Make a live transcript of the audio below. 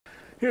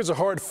Here's a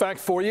hard fact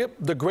for you.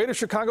 The Greater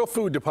Chicago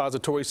Food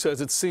Depository says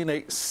it's seen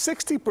a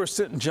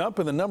 60% jump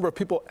in the number of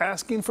people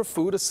asking for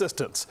food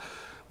assistance.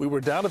 We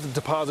were down at the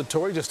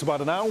depository just about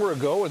an hour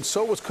ago, and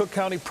so was Cook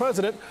County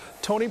President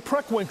Tony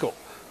Preckwinkle.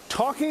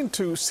 Talking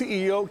to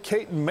CEO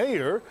Kate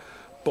Mayer,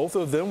 both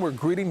of them were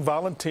greeting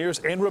volunteers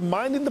and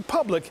reminding the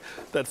public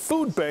that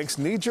food banks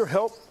need your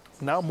help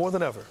now more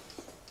than ever.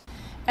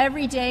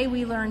 Every day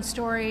we learn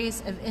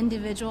stories of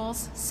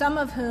individuals, some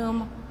of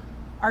whom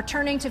are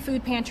turning to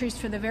food pantries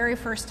for the very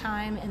first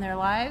time in their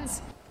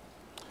lives.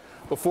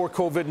 Before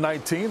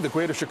COVID-19, the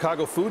Greater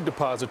Chicago Food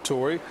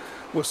Depository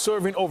was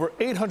serving over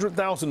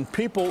 800,000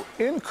 people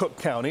in Cook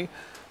County.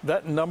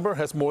 That number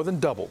has more than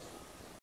doubled.